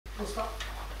Full stop.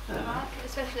 Mark, a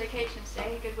special occasion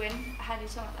today, a good win. How do you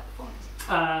sum up that performance?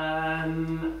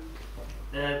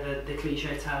 The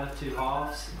cliche tale of two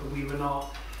halves. We were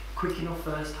not quick enough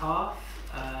first half.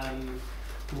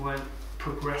 We weren't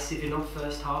progressive enough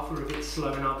first half. We were a bit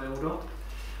slow in our build-up.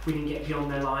 We didn't get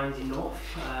beyond their lines enough.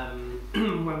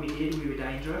 When we did, we were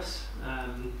dangerous.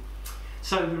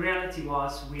 So the reality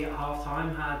was, we at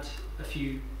half-time had a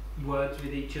few words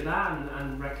with each other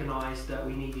and recognised that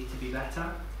we needed to be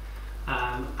better,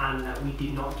 and that we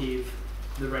did not give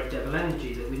the Red Devil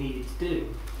energy that we needed to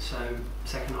do. So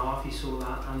second half you saw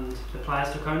that, and the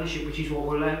players took ownership, which is what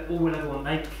all we'll ever want.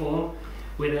 They perform,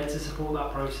 we're there to support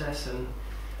that process,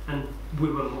 and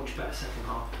we were a much better second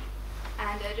half.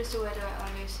 And just a word on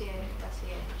Lucy,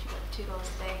 she got 2 goals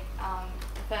today.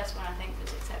 The first one I think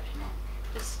was exceptional.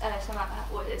 Just sum up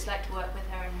what it's like to work with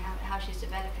her and how she's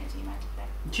developing as a United player.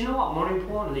 Do you know what, more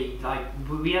importantly, like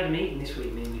we had a meeting this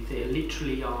week, me and Lucia,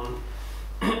 literally on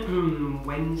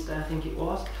Wednesday I think it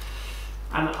was,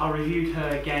 and I reviewed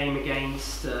her game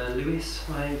against Lewes.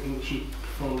 I don't think she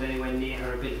performed anywhere near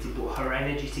her ability, but her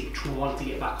energy to want to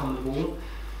get back on the ball.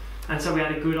 And so we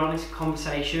had a good honest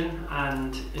conversation,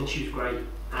 and she was great.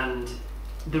 And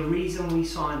the reason we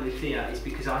signed Lucia is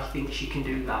because I think she can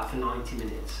do that for 90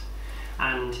 minutes.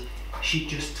 And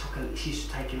she's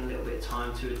taken a little bit of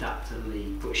time to adapt to the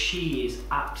league, but she is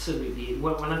absolutely,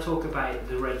 when I talk about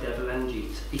the Red Devil energy,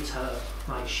 it's her.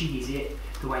 Like, she is it.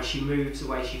 The way she moves, the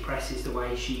way she presses, the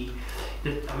way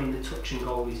the touch and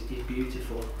goal is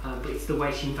beautiful, but it's the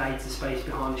way she invades the space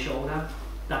behind the shoulder.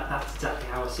 That's exactly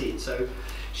how I see it. So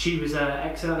she was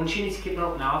excellent, and she needs to keep it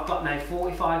up now. I've got now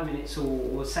 45 minutes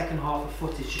or second half of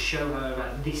footage to show her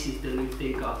that this is the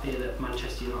Lucia Garcia that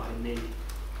Manchester United need.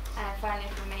 And finally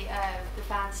from me, the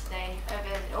fans today,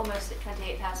 over almost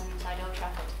 28,000 inside Old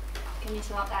Trafford. Can you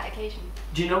sum up that occasion?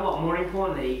 Do you know what, more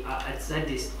importantly, I'd said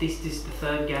this is the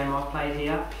 3rd game I've played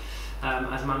here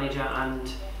as manager,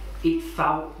 and it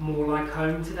felt more like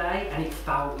home today, and it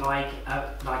felt like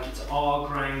it's our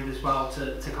ground as well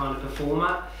to kind of perform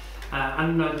at. I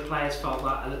know the players felt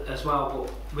that as well,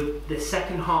 but with the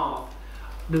second half,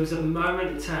 there was a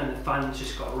moment it turned, the fans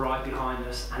just got right behind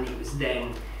us, and it was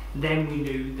then we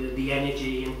knew the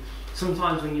energy. And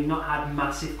sometimes when you've not had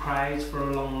massive crowds for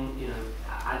a long,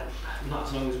 not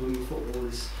as long as women's football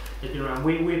has been around,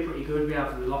 we're pretty good, we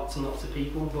have lots and lots of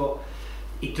people, but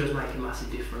it does make a massive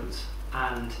difference.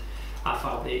 And I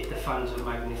felt the fans were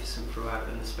magnificent throughout,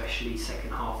 and especially second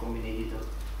half when we needed them.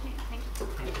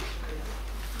 Thank you.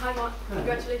 Hi Mark,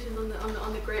 congratulations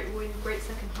on the great win, great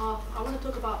second half. I want to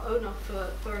talk about Ona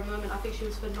for a moment. I think she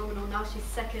was phenomenal. Now she's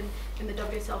 2nd in the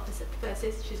WSL for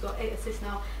assists. She's got 8 assists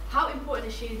now. How important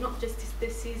is she, not just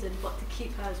this season, but to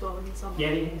keep her as well in the summer? Yeah,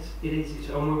 it is,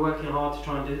 and we're working hard to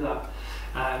try and do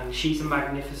that. She's a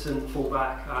magnificent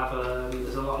fullback.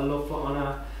 There's a lot of love for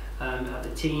Ona at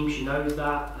the team. She knows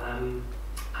that.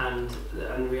 And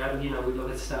we have, we've got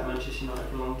her to stay at Manchester United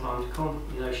for a long time to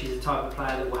come. She's the type of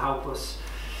player that will help us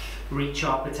reach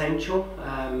our potential,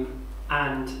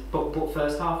 but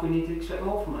first half we need to expect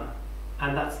more from her,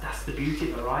 and that's the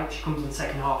beauty of her, right? She comes in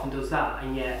second half and does that,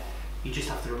 and yet you just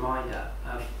have to remind her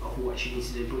of what she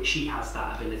needs to do, but she has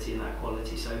that ability and that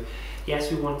quality. So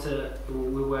yes, we're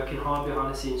working hard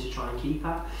behind the scenes to try and keep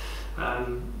her,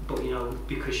 but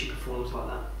because she performs like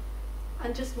that.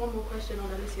 And just one more question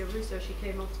on Alessia Russo. She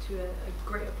came off to a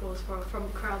great applause from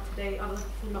the crowd today. I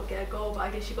did not get a goal, but I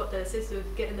guess she got the assist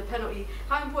of getting the penalty.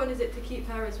 How important is it to keep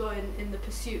her as well in the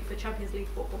pursuit for Champions League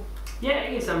football? Yeah,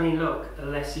 it is. I mean, look,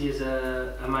 Alessia is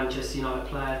a Manchester United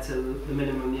player till the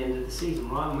minimum the end of the season,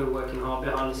 right? And we're working hard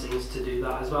behind the scenes to do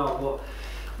that as well.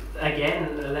 But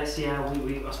again,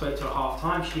 Alessia, I spoke to her at half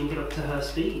time, she didn't get up to her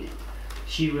speed.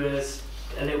 She was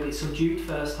a little bit subdued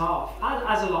first half,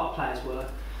 as a lot of players were.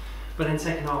 But then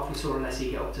second half we saw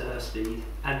Alessia get up to her speed,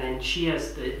 and then she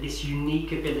has this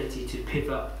unique ability to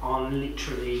pivot on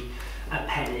literally a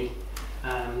penny.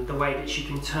 The way that she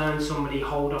can turn somebody,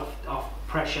 hold off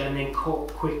pressure, and then cut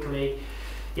quickly.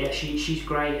 Yeah, she's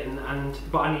great,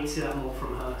 but I need to see that more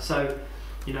from her. So,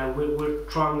 we're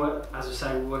trying to work, as I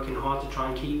say, we're working hard to try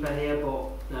and keep her here.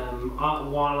 But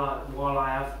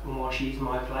while she's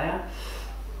my player,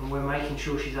 and we're making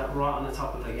sure she's right on the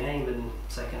top of her game, and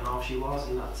second half she was,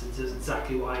 and that's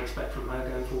exactly what I expect from her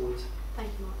going forwards.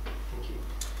 Thank you, Mark. Thank you.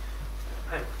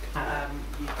 Hi.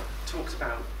 You talked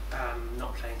about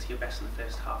not playing to your best in the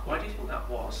first half. Why do you think that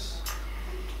was?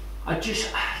 Do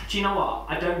you know what?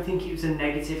 I don't think it was a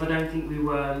negative. I don't think we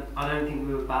were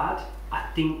bad. I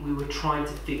think we were trying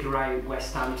to figure out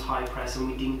West Ham's high press, and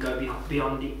we didn't go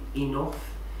beyond it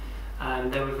enough.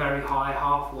 They were very high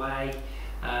halfway.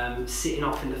 Sitting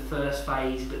off in the first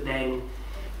phase, but then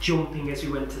jumping as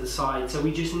we went to the side. So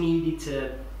we just needed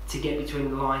to get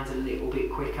between the lines a little bit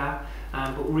quicker.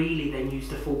 But really then use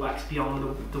the fullbacks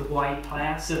beyond the wide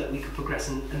player so that we could progress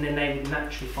and then they would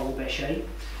naturally follow their shape.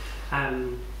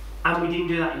 And we didn't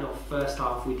do that enough first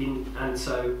half, we didn't, and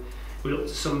so we looked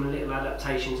at some little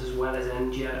adaptations as well as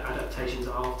energy adaptations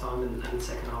at half time, and the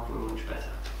second half we were much better.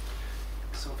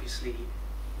 So obviously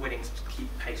winning to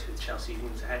keep pace with Chelsea, you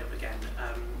moved ahead up again.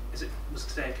 Was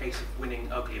today a case of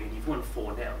winning ugly? I mean, you've won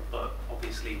 4-0, but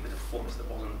obviously with a performance that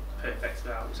wasn't perfect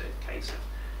throughout, was it a case of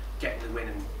getting the win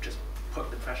and just put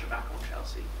the pressure back on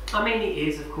Chelsea? I mean, it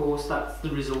is, of course, that's the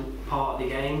result part of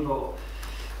the game, but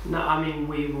no, I mean,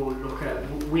 we will look at,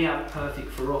 we have perfect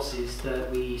for us is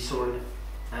that we saw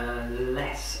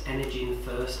less energy in the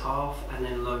first half and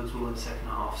then loads more in the second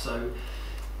half, so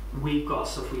we've got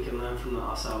stuff we can learn from that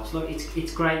ourselves. Look,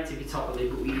 it's great to be top of the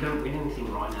league, but we don't win anything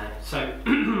right now, so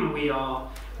we know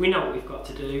what we've got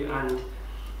to do, and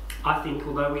I think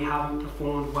although we haven't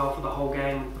performed well for the whole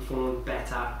game, we performed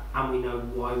better, and we know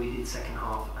why we did second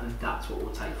half, and that's what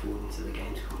we'll take forward into the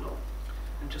games coming up.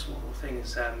 And just one more thing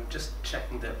is just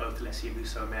checking that both Alessia,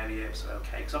 Russo and Mary are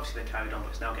okay, because obviously they carried on, but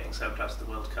it's now getting so close to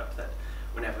the World Cup that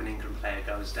whenever an England player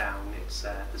goes down, it's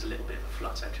there's a little bit of a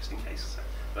flutter just in case.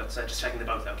 But just checking they're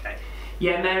both okay.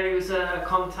 Yeah, Mary was a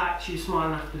contact, she was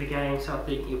smiling after the game, so I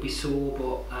think you'll be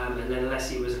sore, but and then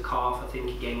Alessia was a calf, I think,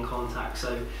 again contact,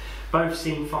 so both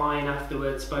seemed fine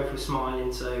afterwards, both were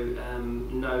smiling, so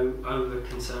no over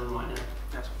concern right now.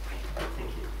 That's all. Thank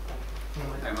you.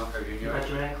 Hi Mark, how are you? You had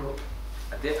your haircut?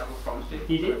 I did, I promised you.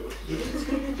 You did? You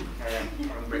did? I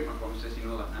don't break my promises, you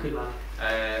know that now. Good lad.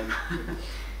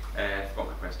 Forgot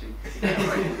my question.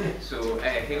 Right. So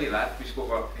Hayley Ladd, we spoke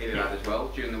about Hayley Ladd as well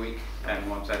during the week,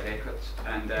 alongside haircuts,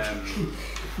 and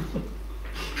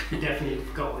you definitely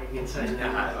forgot what you were going to say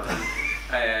now.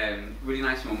 really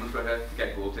nice moment for her to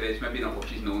get a goal today. It's maybe not what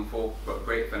she's known for, but a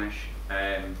great finish.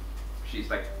 She's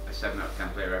like a 7 out of 10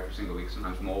 player every single week,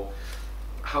 sometimes more.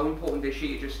 How important is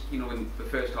she? Just, you know, in the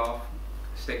first half,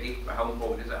 sticky, but how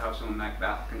important is it to have someone like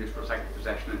that can just protect the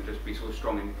possession and just be so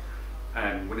strong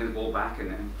in winning the ball back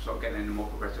and sort of getting into more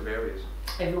progressive areas?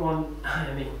 Everyone,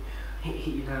 I mean,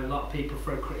 you know, a lot of people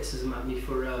throw criticism at me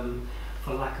for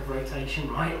lack of rotation,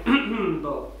 right?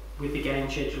 But with the game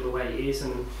schedule the way it is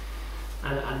and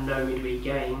no midweek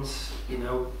games, you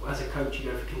know, as a coach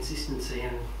you go for consistency,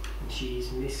 and she's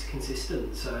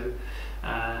consistent. So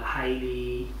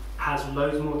Hayley has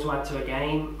loads more to add to her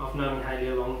game. I've known Hayley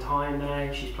a long time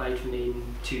now. She's played for me in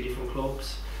 2 different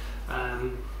clubs,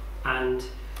 and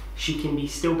she can be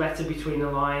still better between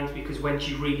the lines, because when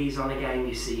she really is on a game,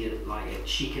 you see it like it.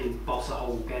 She can boss a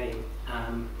whole game.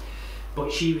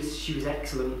 But she was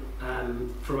excellent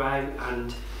throughout,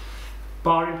 and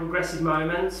barring progressive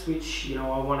moments, which, you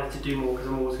know, I wanted to do more because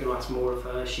I'm always going to ask more of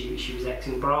her. She was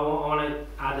excellent. But I want to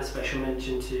add a special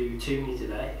mention to Tooney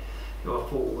today, who I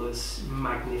thought was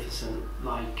magnificent.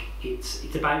 Like,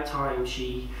 it's about time.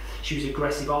 She was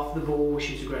aggressive off the ball,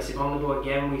 she was aggressive on the ball.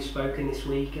 Again, we've spoken this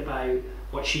week about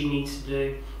what she needs to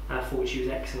do, and I thought she was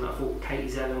excellent. I thought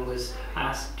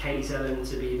asked Katie Zellen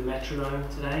to be the metronome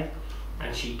today,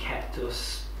 and she kept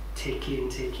us ticking.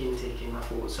 I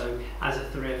thought so. As a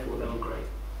 3, I thought they were great.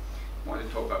 I wanted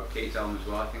to talk about Katie Zellen as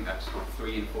well. I think that's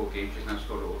 3 in 4 games she's now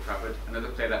scored at Old Trafford. Another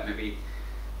player that maybe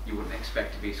you wouldn't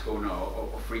expect to be scoring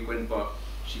or frequent, but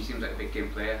she seems like a big game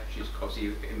player. She's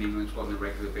obviously in the England squad on a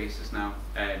regular basis now.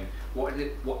 What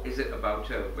is it about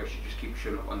her where she just keeps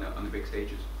showing up on the big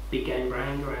stages? Big game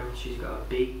brain, Graham. She's got a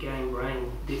big game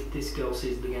brain. This girl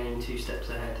sees the game 2 steps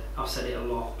ahead. I've said it a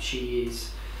lot. She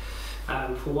is,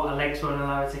 for what her legs won't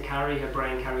allow her to carry, her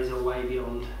brain carries her way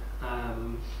beyond.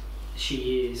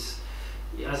 She is,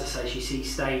 as I say, she sees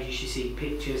stages, she sees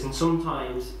pictures, and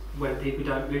sometimes when people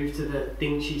don't move to the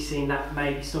thing she's seen, that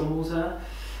maybe stumbles her.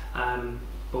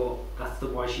 But that's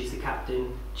why she's the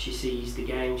captain. She sees the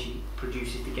game, she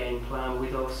produces the game plan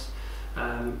with us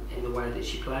in the way that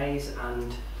she plays,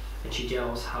 and she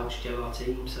helps gel our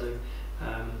team. So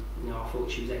you know, I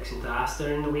thought she was excellent. I asked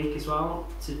her in the week as well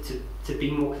to be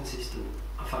more consistent.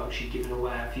 I felt she'd given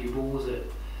away a few balls that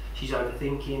she's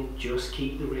overthinking. Just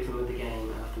keep the rhythm of the game,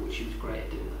 and I thought she was great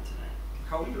at doing that today.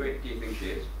 How underrated do you think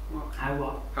she is? How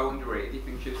what? How underrated do you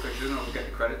think she is? Because she doesn't always get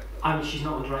the credit. I mean, she's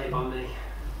not underrated by me,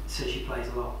 so she plays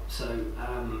a lot. So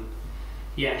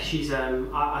yeah, she's.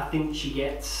 I think she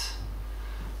gets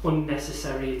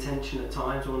unnecessary attention at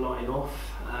times, or not enough.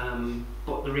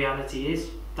 But the reality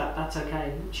is that's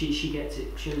okay. She gets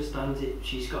it. She understands it.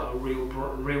 She's got a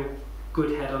real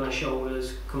good head on her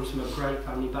shoulders. Comes from a great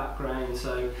family background.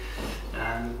 So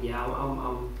yeah,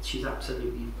 I'm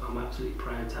absolutely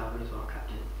proud to have her as our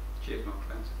captain. Cheers, Mark.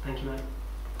 Thanks. Thank you, mate.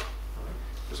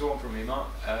 There's one from me, Mark.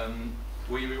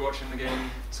 Will you be watching the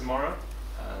game tomorrow?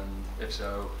 And if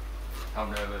so, how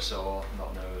nervous or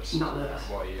not nervous? Not nervous.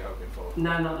 What are you hoping for?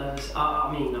 No, not nervous.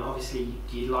 I mean, obviously,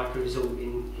 you'd like a result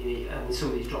in it, and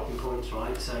somebody's dropping points,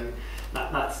 right? So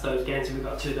that's those games, and we've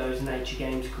got 2 of those nature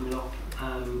games coming up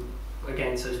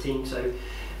against those teams. So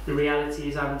the reality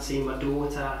is, I haven't seen my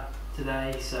daughter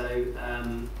today, so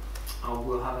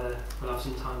we'll have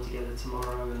some time together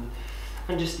tomorrow and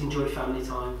just enjoy family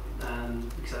time,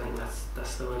 because I think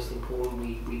that's the most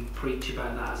important. We preach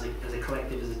about that as a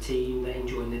collective, as a team, they're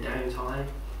enjoying the downtime,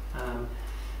 and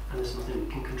there's nothing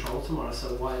we can control tomorrow,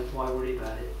 so why worry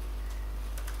about it?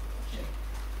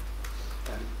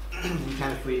 You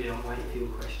kind of freed it on waiting for your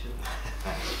question.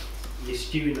 You're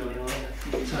stewing on it, aren't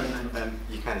you? Sorry, man.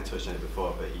 You kind of touched on it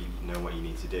before, but you know what you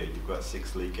need to do. You've got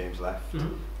 6 league games left,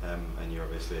 and you're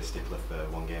obviously a stickler for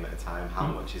 1 game at a time. How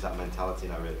much is that mentality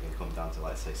now really going to come down to,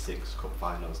 like, say, 6 cup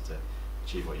finals to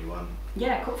achieve what you want?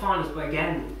 Yeah, cup finals, but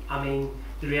again, I mean,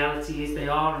 the reality is they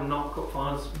are and not cup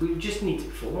finals. We just need to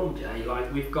perform, Jay.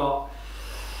 Like,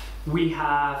 we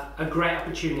have a great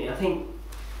opportunity. I think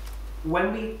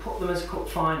when we put them as cup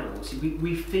finals,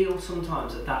 we feel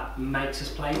sometimes that makes us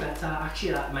play better.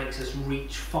 Actually, that makes us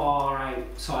reach far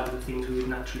outside of the things we would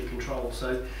naturally control.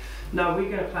 So, no,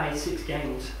 we're going to play 6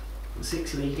 games,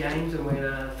 6 league games, and we're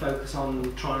going to focus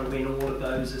on trying to win all of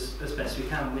those as best we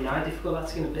can. We know how difficult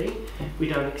that's going to be. We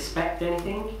don't expect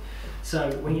anything.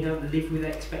 So when you don't live with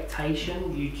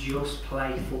expectation, you just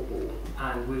play football,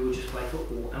 and we will just play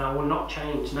football, and I will not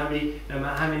change. Nobody, no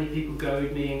matter how many people go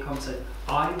with me and come and say,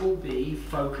 I will be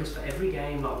focused for every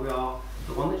game like we are,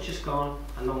 the one that's just gone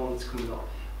and the one that's coming up.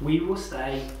 We will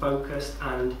stay focused,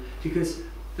 and because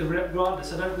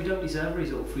regardless, we don't deserve a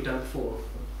result if we don't perform.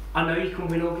 I know you can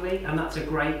win ugly, and that's a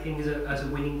great thing as a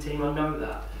winning team, I know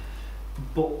that.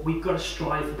 But we've got to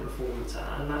strive for performance,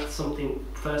 and that's something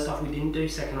first half we didn't do,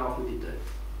 second half we did do.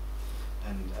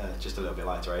 And just a little bit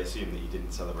later, I assume that you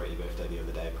didn't celebrate your birthday the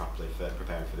other day properly for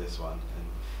preparing for this one, and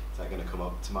is that going to come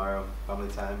up tomorrow, family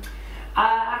time?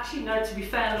 Actually, no, to be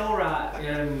fair, Laura,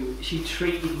 she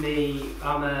treated me,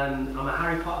 I'm a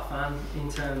Harry Potter fan in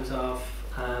terms of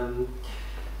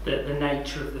the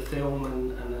nature of the film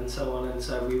and so on, and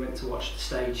so we went to watch the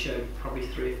stage show probably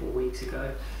 3 or 4 weeks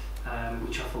ago,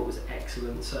 which I thought was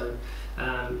excellent. So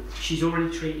she's already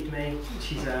treated me.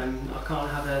 She's I can't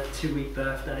have a 2-week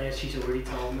birthday, as she's already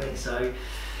told me. So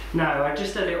no,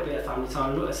 just a little bit of family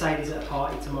time. Look, Sadie's at a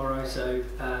party tomorrow, so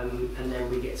and then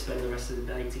we get to spend the rest of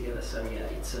the day together. So yeah,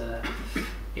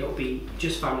 it'll be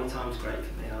just family time's great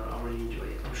for me. I really enjoy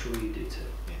it. I'm sure you do too.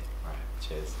 Yeah. Right.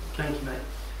 Cheers. Thank you, mate.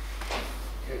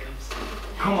 Here it comes.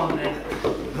 Come on then.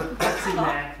 What's in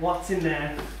there? What's in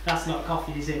there? That's not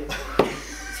coffee, is it?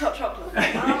 It's hot chocolate.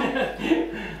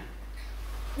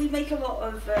 We make a lot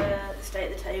of the stay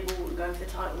at the table and going for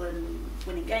the title and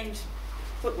winning games,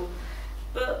 football.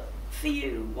 But for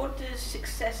you, what does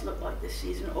success look like this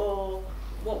season, or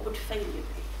what would failure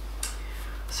be?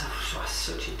 So that's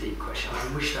such a deep question. I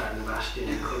wish I hadn't asked you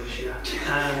in closure.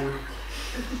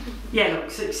 Yeah,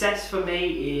 look, success for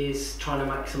me is trying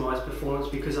to maximise performance,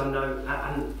 because I know,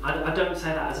 and I don't say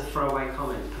that as a throwaway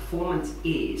comment, performance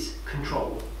is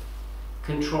control.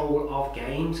 Control of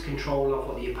games, control of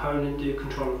what the opponent do,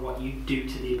 control of what you do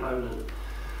to the opponent.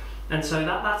 And so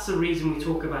that's the reason we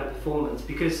talk about performance,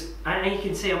 because, and you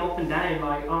can see I'm up and down,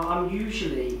 like I'm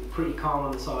usually pretty calm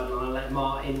on the sideline. I let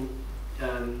Martin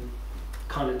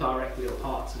kind of direct little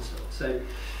parts and stuff. So,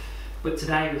 but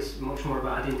today was much more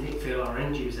about, I didn't feel our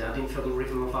energy was there, I didn't feel the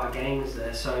rhythm of our game was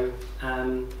there. So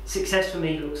success for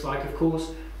me looks like, of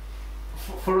course,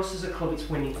 for us as a club, it's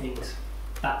winning things.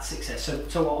 That's success.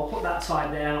 So I'll put that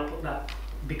side there, and I'll put that,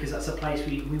 because that's a place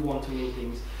we want to win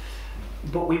things.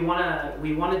 But we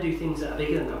wanna do things that are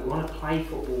bigger than that. We wanna play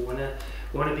football. We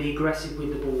wanna be aggressive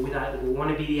with the ball, without the ball. We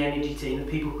wanna be the energy team,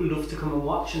 the people who love to come and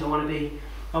watch, and I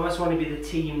almost want to be the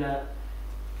team that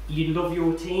you love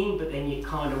your team, but then you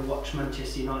kind of watch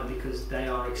Manchester United because they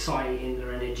are exciting,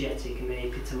 they're energetic, and they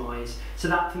epitomise. So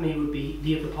that for me would be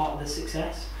the other part of the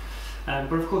success.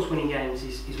 But of course, winning games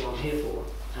is what I'm here for.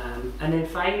 And then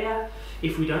failure,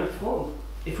 if we don't perform,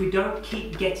 if we don't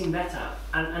keep getting better,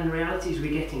 and the reality is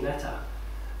we're getting better,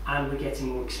 and we're getting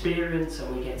more experience,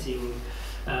 and we're getting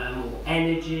more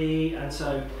energy, and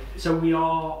so we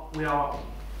are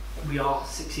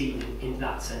succeeding in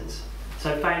that sense.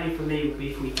 So failure for me would be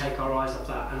if we take our eyes off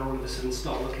that and all of a sudden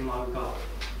start looking like we've got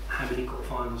how many cup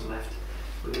finals left.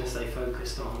 We're going to stay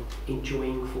focused on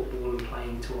enjoying football and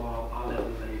playing to our level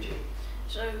of energy.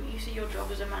 So you see your job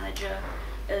as a manager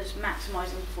as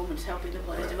maximising the performance, helping the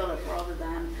players develop, rather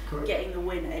than getting the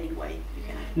win any way you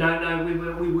can. No,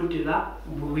 we would do that.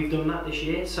 We've done that this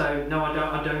year. So no,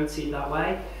 I don't see it that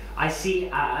way. I see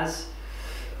it as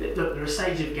look, there are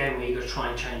stages of the game where you've got to try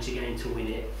and change the game to win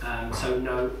it. So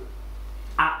no,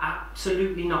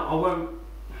 absolutely not.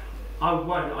 I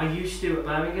won't. I used to at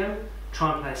Birmingham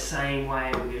try and play the same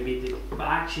way. But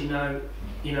actually no.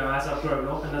 You know, as I've grown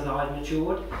up and as I've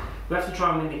matured, we have to try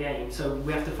and win the game. So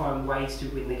we have to find ways to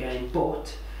win the game.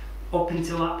 But up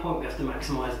until that point, we have to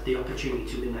maximise the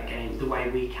opportunity to win that game the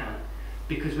way we can.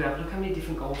 Because we have, look how many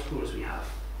different goal scorers we have.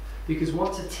 Because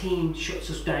once a team shuts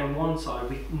us down one side,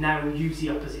 we now use the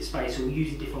opposite space, or we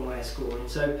use a different way of scoring.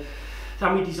 So,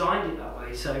 and we designed it that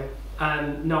way. So,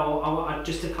 no,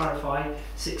 just to clarify,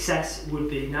 success would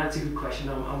be, now it's a good question,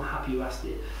 I'm happy you asked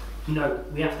it. No,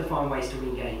 we have to find ways to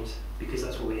win games, because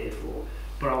that's what we're here for.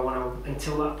 But I want to,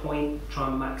 until that point, try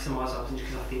and maximise our options,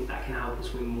 because I think that can help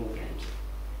us win more games.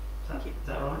 Is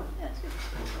that all right? Yeah, that's good.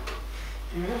 Thanks.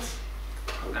 Anyone else?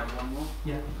 Have one more?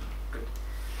 Yeah. Good.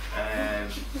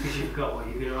 Because you've got what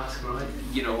you're going to ask, right?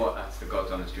 You know what? That's the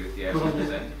God's honest truth. Yeah,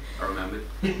 100%. I remembered.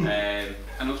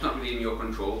 I know it's not really in your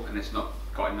control, and it's not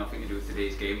got nothing to do with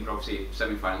today's game. But obviously,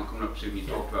 semi-final coming up soon. You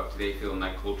talked about today feeling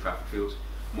like Old Trafford feels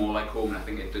more like home, and I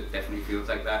think it definitely feels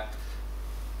like that.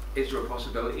 Is there a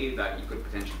possibility that you could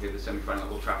potentially play the semi-final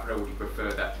at Old Trafford, or would you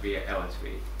prefer that to be at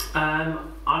LSV?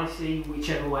 Honestly,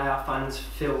 whichever way our fans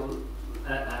feel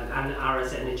and are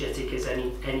as energetic as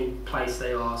any place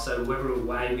they are, so whether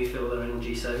away we feel their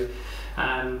energy. So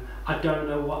I don't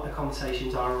know what the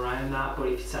conversations are around that, but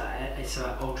if it's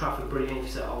at Old Trafford, brilliant. If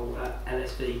it's at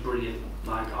LSV, brilliant.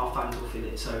 Like, our fans will feel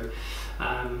it. So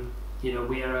you know,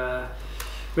 we have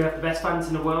the best fans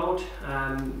in the world,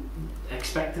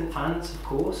 expectant fans, of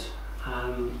course,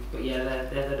 but yeah,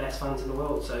 they're the best fans in the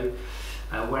world, so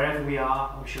wherever we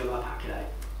are, I'm sure they'll pack it out.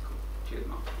 Cool. Cheers,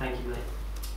 Mark. Thank you, mate.